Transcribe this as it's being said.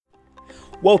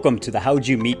Welcome to the How'd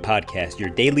You Meet podcast,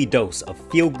 your daily dose of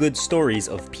feel-good stories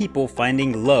of people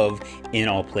finding love in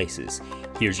all places.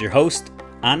 Here's your host,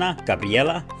 Ana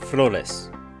Gabriela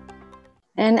Flores.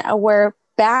 And we're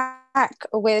back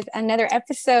with another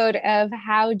episode of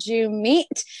How'd You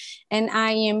Meet? And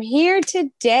I am here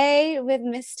today with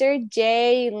Mr.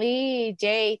 Jay Lee.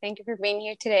 Jay, thank you for being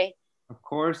here today. Of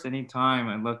course, anytime.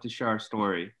 I'd love to share our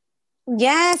story.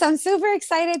 Yes, I'm super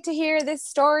excited to hear this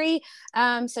story.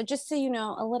 So just so you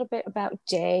know a little bit about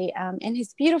Jay and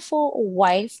his beautiful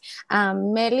wife,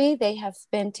 Meli, they have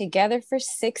been together for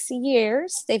 6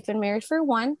 years. They've been married for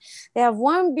one. They have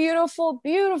one beautiful,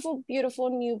 beautiful, beautiful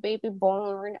new baby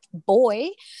born boy.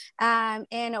 And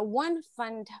one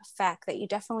fun fact that you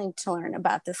definitely need to learn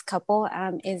about this couple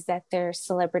is that their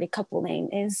celebrity couple name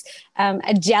is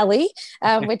a Jelly,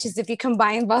 which is if you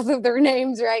combine both of their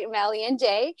names, right, Meli and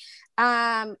Jay.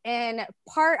 I'll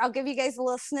give you guys a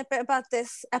little snippet about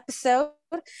this episode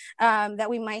that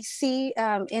we might see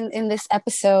in this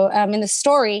episode, in the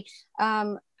story.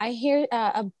 I hear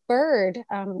a bird,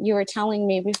 you were telling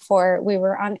me before we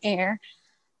were on air,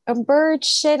 a bird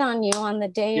shit on you on the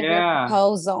day of your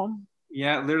proposal.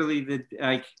 Yeah, literally,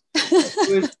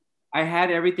 I had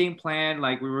everything planned.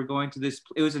 Like, we were going to this,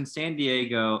 it was in San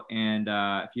Diego, and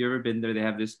if you've ever been there, they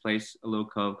have this place, a little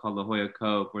cove called La Jolla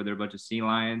Cove, where there are a bunch of sea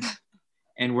lions.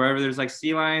 And wherever there's like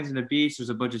sea lions and the beach, there's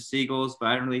a bunch of seagulls, but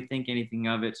I didn't really think anything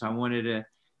of it. So I wanted to,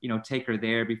 take her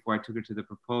there before I took her to the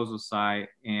proposal site.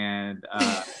 And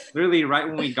literally right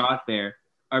when we got there,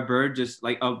 a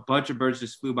bunch of birds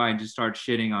just flew by and just started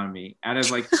shitting on me. Out of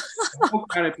like a whole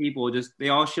crowd of people, they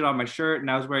all shit on my shirt.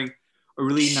 And I was wearing a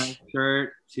really nice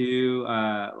shirt too,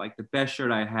 like the best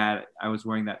shirt I had. I was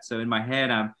wearing that. So in my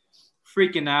head, I'm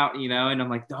freaking out, and I'm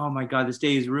like, oh my God, this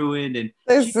day is ruined, and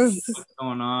what's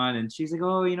going on? And she's like,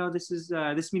 oh,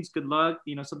 this means good luck,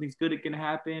 something's good is gonna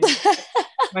happen.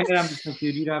 My head, I'm just like,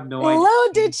 dude, you have no idea.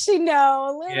 Little did she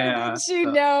know.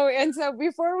 And so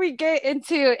before we get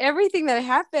into everything that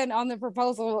happened on the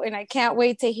proposal, and I can't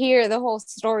wait to hear the whole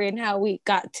story and how we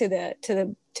got to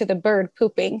the bird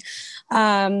pooping.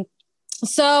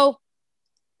 So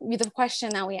the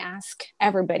question that we ask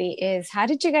everybody is, how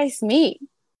did you guys meet?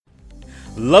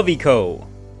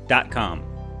 Loveyco.com.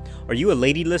 Are you a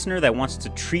lady listener that wants to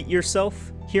treat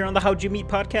yourself here on the How'd You Meet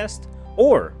podcast?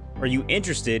 Or are you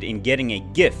interested in getting a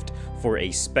gift for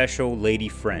a special lady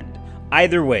friend?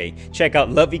 Either way, check out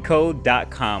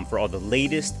Loveyco.com for all the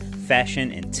latest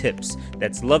fashion and tips.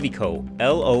 That's Loveyco,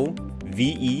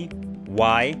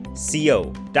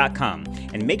 Loveyco.com.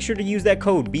 And make sure to use that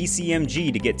code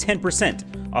BCMG to get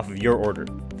 10% off of your order.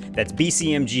 That's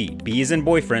BCMG. B is in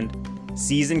boyfriend,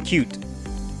 C is in cute,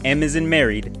 M is in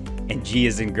married, and G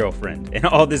is in girlfriend. And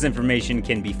all this information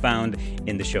can be found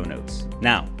in the show notes.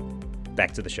 Now,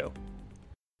 back to the show.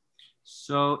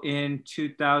 So in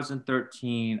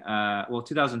 2013,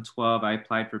 2012, I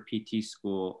applied for PT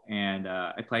school, and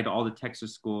I applied to all the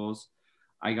Texas schools.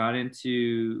 I got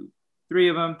into 3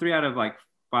 of them, 3 out of like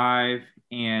 5,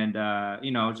 and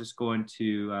just going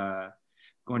to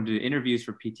interviews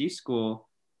for PT school,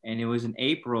 and it was in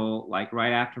April, like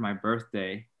right after my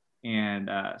birthday. And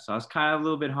so I was kind of a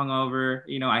little bit hungover.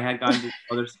 I had gone to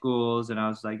other schools, and I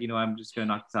was like, I'm just going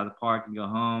to knock this out of the park and go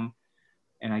home.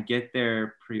 And I get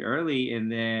there pretty early,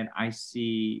 and then I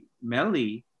see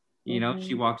Meli,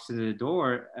 she walks to the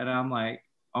door, and I'm like,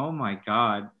 oh my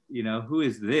God, who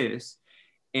is this?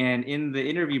 And in the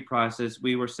interview process,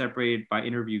 we were separated by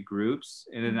interview groups.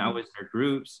 And then I was in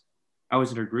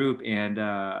her group, and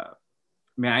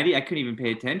man, I couldn't even pay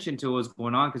attention to what was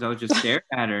going on because I was just staring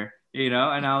at her. And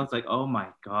I was like, oh my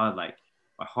God, like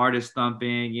my heart is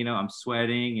thumping, I'm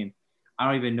sweating, and I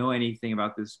don't even know anything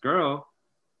about this girl.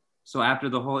 So after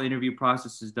the whole interview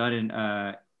process is done,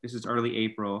 this is early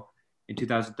April in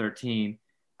 2013,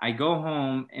 I go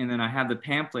home, and then I have the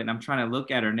pamphlet, and I'm trying to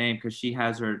look at her name because she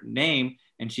has her name,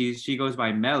 and she goes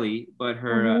by Meli, but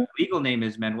her legal name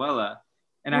is Manuela.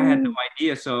 And I had no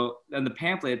idea. So then the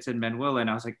pamphlet said Manuela, and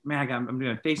I was like, man, I'm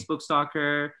going to Facebook stalk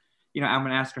her. I'm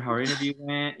going to ask her how her interview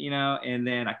went, and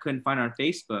then I couldn't find her on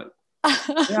Facebook.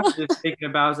 I was just thinking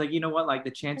about, I was like, you know what, like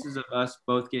the chances of us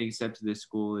both getting accepted to this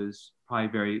school is probably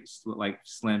very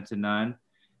slim to none.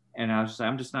 And I was just like,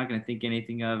 I'm just not going to think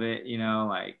anything of it.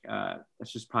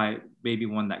 That's just probably maybe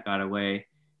one that got away.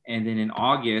 And then in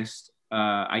August,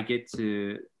 I get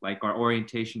to like our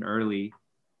orientation early.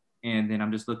 And then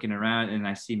I'm just looking around, and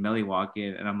I see Meli walk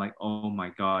in, and I'm like, oh my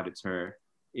God, it's her,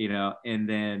 and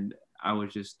then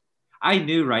I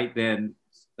knew right then,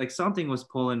 like something was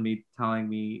pulling me, telling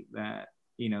me that,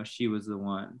 she was the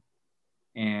one.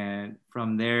 And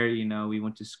from there, we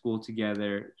went to school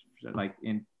together, like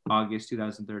in August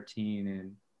 2013,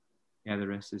 and yeah, the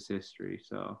rest is history.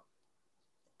 So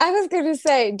I was going to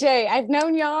say, Jay, I've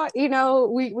known y'all, you know,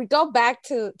 we go back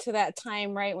to that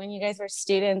time, right, when you guys were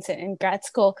students in grad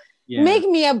school. yeah, Make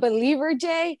me a believer,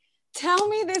 Jay. Tell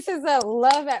me this is a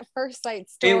love at first sight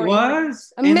story. it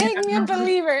was. Make me a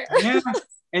believer. Yeah.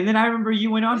 And then I remember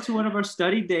you went on to one of our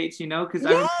study dates, you know, because I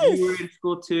remember you were in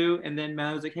school too. And then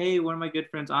Melly was like, hey, one of my good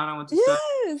friends, Anna, went to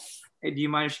study. Hey, do you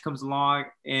mind if she comes along?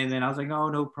 And then I was like, oh,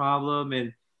 no problem.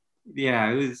 And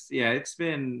yeah, it's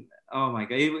been, oh my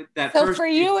God. So for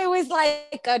you, it was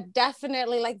like a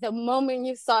definitely like the moment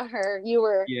you saw her, you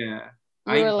were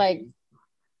like,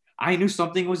 I knew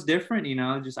something was different, you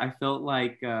know, just I felt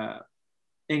like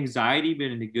anxiety, but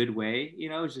in a good way, you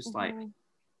know, it was just like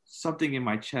something in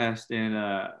my chest. And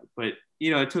but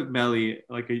you know, it took Melly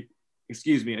like a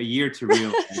year to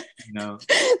realize, you know,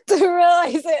 to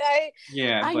realize it.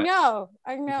 I know.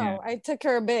 Yeah. I took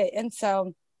her a bit, and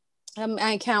so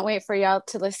I can't wait for y'all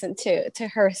to listen to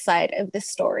her side of the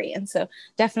story. And so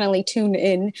definitely tune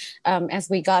in as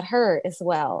we got her as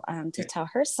well to tell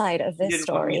her side of this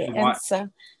story. And so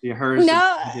hers,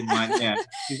 no, yeah.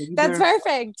 That's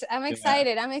perfect. I'm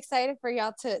excited. I'm excited for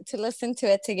y'all to listen to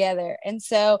it together. And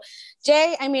so,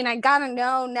 Jay, I mean, I gotta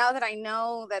know now that I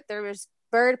know that there was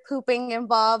bird pooping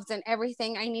involved and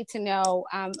everything. I need to know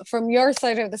from your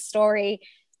side of the story,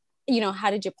 you know, how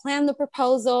did you plan the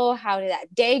proposal? How did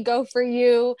that day go for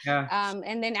you? Yeah.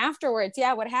 And then afterwards,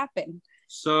 what happened?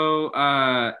 So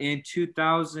in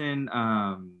 2000,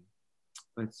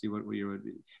 let's see, what year would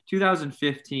be?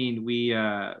 2015, we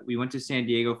went to San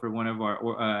Diego for one of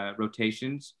our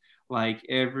rotations. Like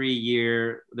every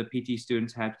year, the PT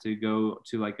students have to go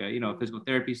to like a physical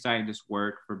therapy site and just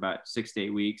work for about 6 to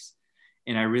 8 weeks.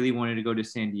 And I really wanted to go to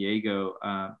San Diego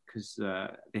because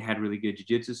they had really good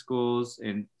jiu-jitsu schools,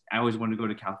 and I always wanted to go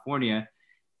to California.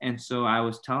 And so I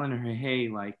was telling her, hey,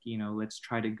 like, you know, let's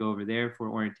try to go over there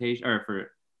for orientation or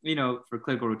for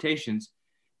clinical rotations.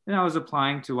 And I was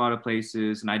applying to a lot of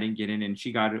places and I didn't get in, and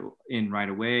she got in right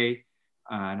away.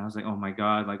 And I was like, oh my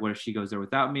God, like, what if she goes there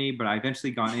without me? But I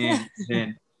eventually got in.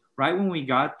 Then right when we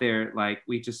got there, like,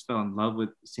 we just fell in love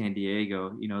with San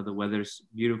Diego. You know, the weather's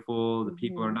beautiful. The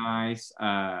people are nice. You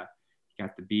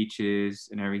got the beaches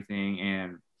and everything.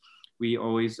 And we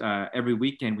always, every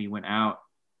weekend we went out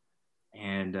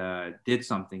and did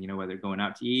something, you know, whether going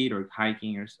out to eat or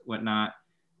hiking or whatnot.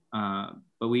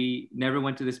 But we never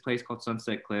went to this place called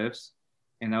Sunset Cliffs.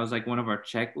 And that was like one of our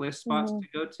checklist spots to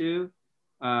go to.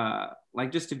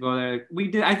 Like just to go there.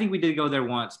 I think we did go there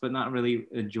once, but not really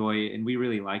enjoy it. And we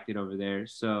really liked it over there.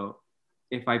 So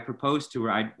if I proposed to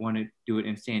her, I'd want to do it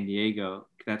in San Diego.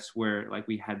 That's where like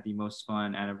we had the most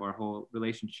fun out of our whole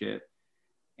relationship.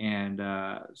 And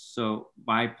so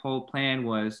my whole plan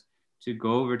was to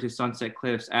go over to Sunset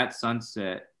Cliffs at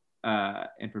sunset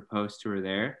and propose to her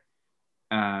there.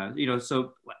 You know,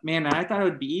 so man, I thought it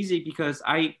would be easy because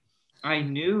I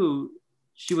knew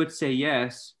she would say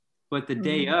yes. But the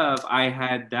day of, I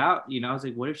had doubt, you know, I was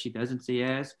like, what if she doesn't say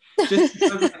yes? Just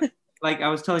because, like I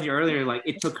was telling you earlier, like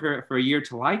it took her for a year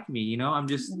to like me, you know, I'm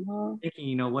just thinking,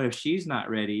 you know, what if she's not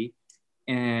ready?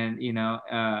 And, you know,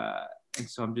 and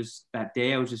so I'm just, that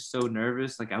day I was just so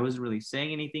nervous. Like I wasn't really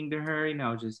saying anything to her, you know,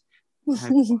 I was just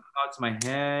had thoughts in my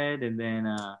head. And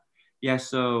then,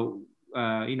 so,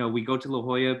 you know, we go to La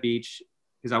Jolla Beach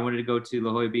because I wanted to go to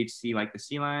La Jolla Beach, see like the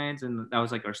sea lions. And that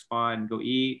was like our spot, and go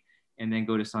eat. And then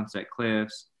go to Sunset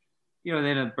Cliffs. You know,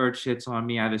 then a bird shits on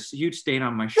me. I have a huge stain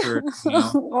on my shirt. You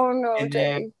know? Oh no, and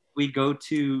then we go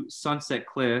to Sunset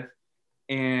Cliff,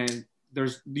 and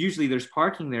there's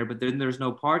parking there, but then there's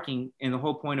no parking. And the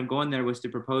whole point of going there was to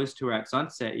propose to her at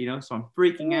sunset, you know? So I'm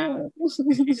freaking out.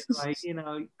 She's like, you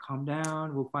know, calm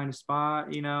down, we'll find a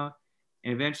spot, you know?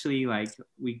 And eventually, like,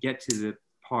 we get to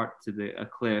a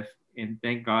cliff, and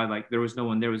thank God, like, there was no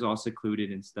one there, was all secluded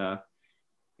and stuff.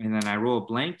 And then I roll a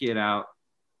blanket out,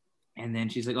 and then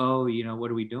she's like, oh, you know, what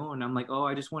are we doing? I'm like, oh,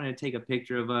 I just wanted to take a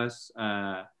picture of us,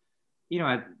 you know,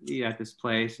 at this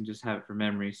place and just have it for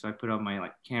memory. So I put on my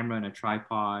like camera and a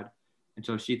tripod. And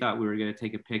so she thought we were going to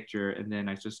take a picture. And then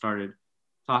I just started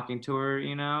talking to her,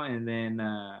 you know, and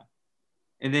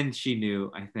then she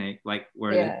knew, I think, like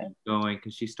where this was going,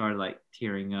 because she started like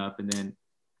tearing up. And then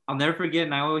I'll never forget.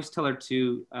 And I always tell her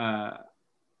too,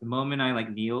 the moment I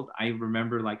like kneeled, I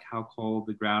remember like how cold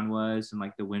the ground was and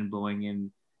like the wind blowing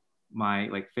in my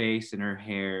like face and her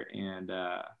hair. And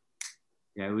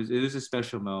it was a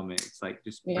special moment. It's like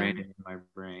just branded in my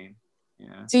brain.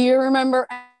 Yeah. Do you remember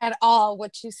at all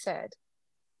what you said?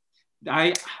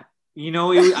 I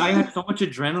had so much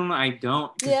adrenaline. I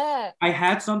don't. Yeah. I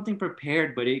had something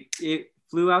prepared, but it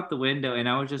flew out the window, and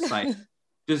I was just like,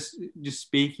 just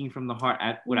speaking from the heart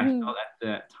at what I felt at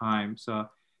that time. So,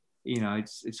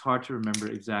 it's hard to remember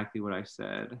exactly what I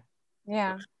said.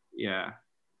 Yeah. Yeah.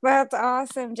 That's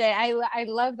awesome, Jay. I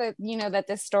love that, that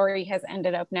this story has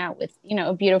ended up now with,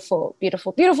 a beautiful,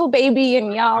 beautiful, beautiful baby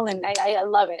and y'all. And I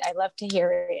love it. I love to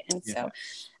hear it. And so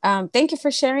thank you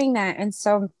for sharing that. And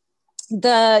so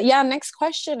next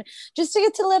question, just to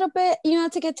get to a little bit,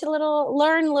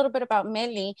 learn a little bit about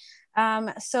Meli.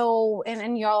 So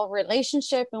in your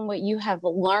relationship and what you have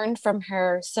learned from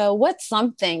her. So what's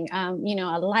something, a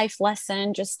life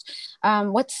lesson, just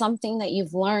what's something that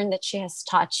you've learned that she has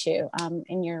taught you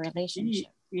in your relationship?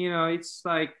 It's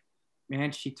like,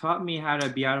 man, she taught me how to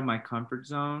be out of my comfort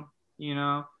zone,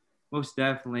 most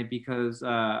definitely, because,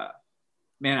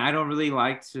 man, I don't really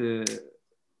like to,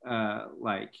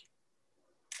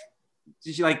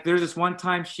 there's this one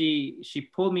time she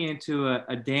pulled me into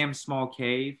a damn small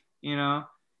cave, and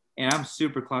I'm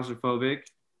super claustrophobic,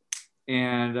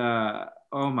 and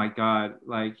oh my god,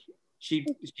 like she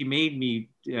made me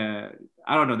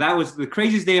I don't know, that was the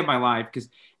craziest day of my life, because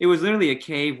it was literally a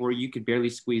cave where you could barely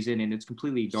squeeze in and it's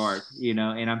completely dark, and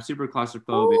I'm super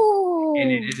claustrophobic.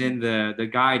 And then the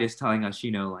guide is telling us,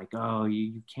 like, oh,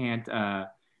 you can't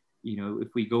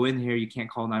if we go in here, you can't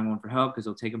call 911 for help because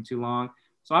it'll take them too long.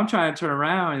 So I'm trying to turn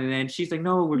around, and then she's like,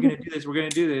 no, we're going to do this. We're going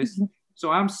to do this.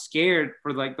 So I'm scared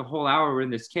for like the whole hour we're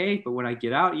in this cave. But when I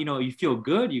get out, you feel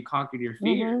good. You conquered your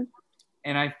fear.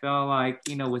 And I felt like,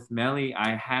 with Meli,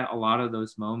 I had a lot of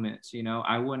those moments.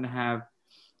 I wouldn't have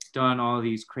done all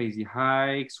these crazy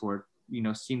hikes or,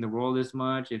 seen the world as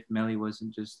much if Meli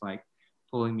wasn't just like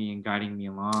pulling me and guiding me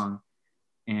along.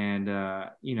 And,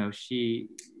 she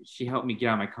helped me get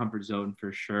out of my comfort zone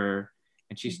for sure.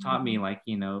 And she's taught me like,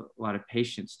 a lot of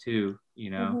patience too,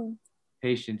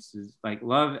 patience is like,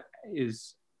 love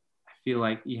is, I feel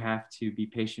like you have to be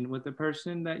patient with the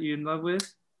person that you're in love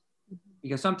with,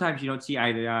 because sometimes you don't see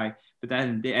eye to eye, but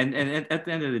then, and at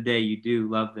the end of the day, you do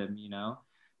love them,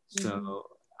 So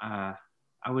I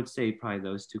would say probably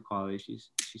those two qualities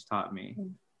she's taught me.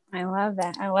 I love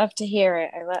that. I love to hear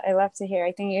it. I love to hear.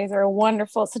 I think you guys are a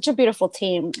wonderful, such a beautiful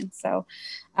team. And so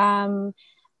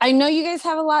I know you guys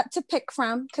have a lot to pick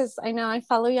from, because I know I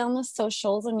follow you on the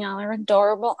socials and y'all are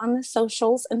adorable on the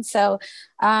socials. And so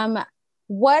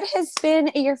what has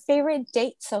been your favorite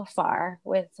date so far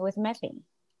with Meli?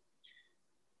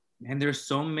 And there's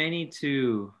so many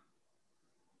to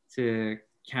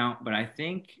count, but I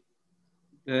think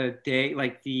the day,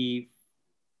 like the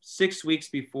 6 weeks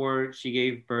before she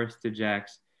gave birth to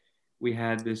Jax, we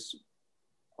had this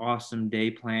awesome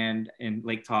day planned in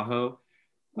Lake Tahoe.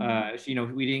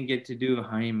 We didn't get to do a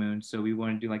honeymoon, so we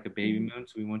wanted to do like a baby moon.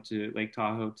 So we went to Lake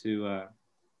Tahoe to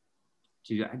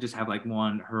just have like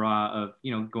one hurrah of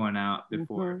going out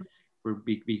before we're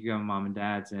become mom and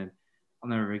dads. And I'll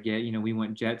never forget, we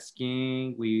went jet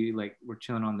skiing. We were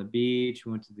chilling on the beach.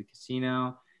 We went to the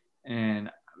casino,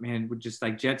 and man, we're just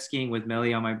like jet skiing with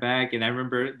Meli on my back. And I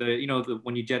remember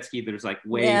when you jet ski, there's like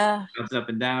waves up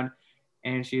and down.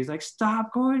 And she's like,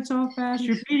 stop going so fast.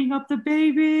 You're beating up the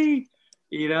baby.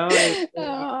 And,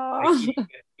 like,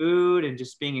 food and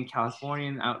just being in California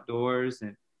and outdoors.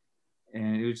 And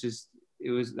it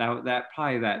was that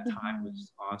probably that time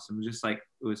was awesome. Just like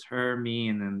it was her, me,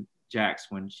 and then Jax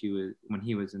when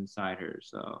he was inside her.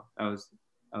 So that was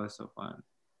so fun.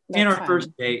 And our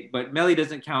first date, but Meli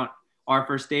doesn't count our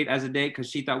first date as a date because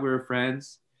she thought we were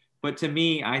friends. But to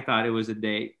me, I thought it was a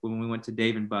date when we went to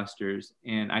Dave and Buster's,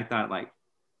 and I thought like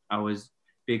I was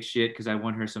big shit because I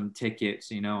won her some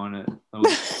tickets, on a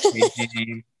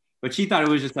game. But she thought it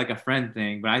was just like a friend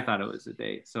thing, but I thought it was a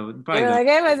date. So probably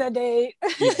it was a date.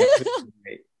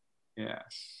 Yeah.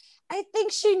 I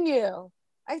think she knew.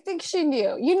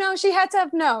 She had to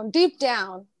have known deep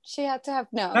down. She had to have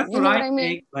known. That's what I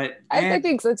mean? But man, I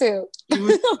think so too. She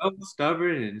was so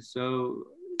stubborn and so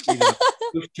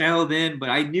channeled in, but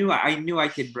I knew I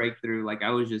could break through. Like I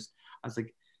was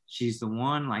like, she's the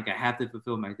one. Like I have to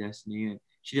fulfill my destiny, and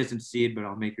she doesn't see it, but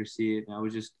I'll make her see it. And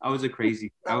I was a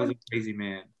crazy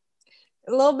man.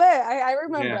 A little bit. I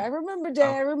remember. Yeah. I remember, Jay.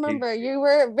 I remember you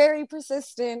were very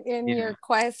persistent in your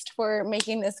quest for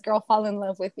making this girl fall in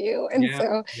love with you. And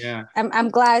so I'm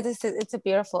glad it's a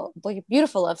beautiful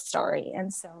love story.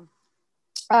 And so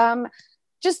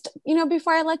just,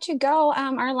 before I let you go,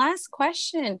 our last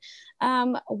question,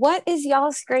 what is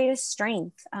y'all's greatest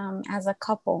strength as a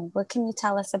couple? What can you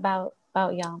tell us about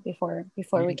y'all before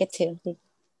we get to leave?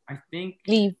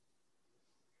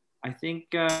 I think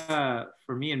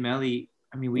for me and Meli,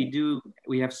 I mean,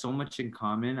 we have so much in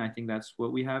common. I think that's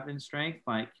what we have in strength.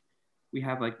 Like, we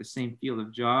have like the same field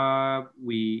of job.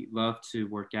 We love to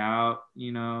work out,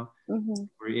 we're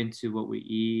into what we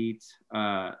eat.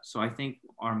 So I think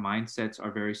our mindsets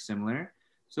are very similar.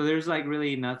 So there's like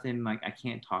really nothing like I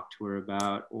can't talk to her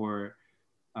about, or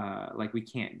like we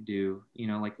can't do,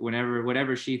 like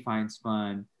whatever she finds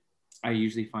fun, I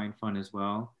usually find fun as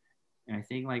well. And I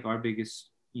think like our biggest,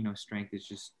 strength is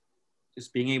just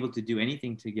being able to do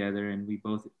anything together, and we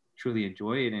both truly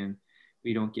enjoy it, and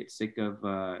we don't get sick of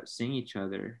seeing each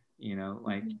other,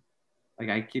 like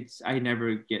I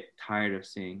never get tired of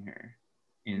seeing her,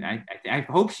 and I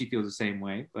hope she feels the same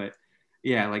way. But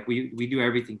yeah, like we do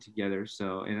everything together,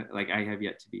 so, and like I have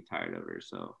yet to be tired of her,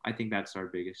 so I think that's our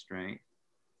biggest strength.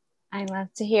 I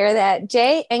love to hear that,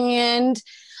 Jay, and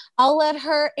I'll let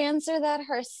her answer that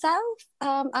herself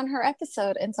on her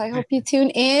episode. And so I hope you tune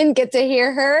in, get to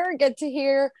hear her, get to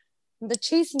hear the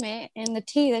chisme and the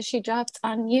tea that she dropped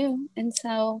on you. And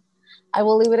so I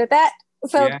will leave it at that.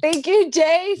 So Thank you,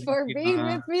 Jay, for being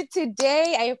with me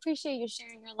today. I appreciate you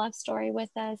sharing your love story with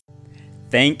us.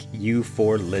 Thank you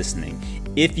for listening.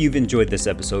 If you've enjoyed this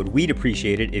episode, we'd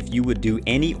appreciate it if you would do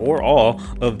any or all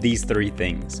of these 3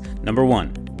 things. Number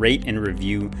 1, rate and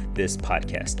review this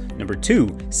podcast. Number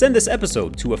 2, send this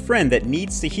episode to a friend that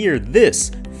needs to hear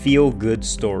this feel-good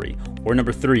story. Or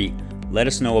number 3, let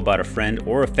us know about a friend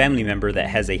or a family member that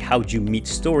has a How'd You Meet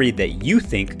story that you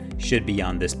think should be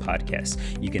on this podcast.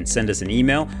 You can send us an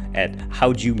email at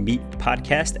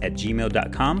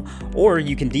howdyoumeetpodcast@gmail.com, or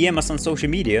you can DM us on social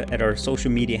media at our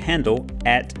social media handle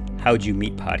at How'd You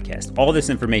Meet Podcast. All this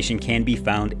information can be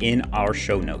found in our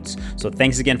show notes. So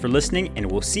thanks again for listening, and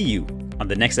we'll see you on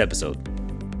the next episode.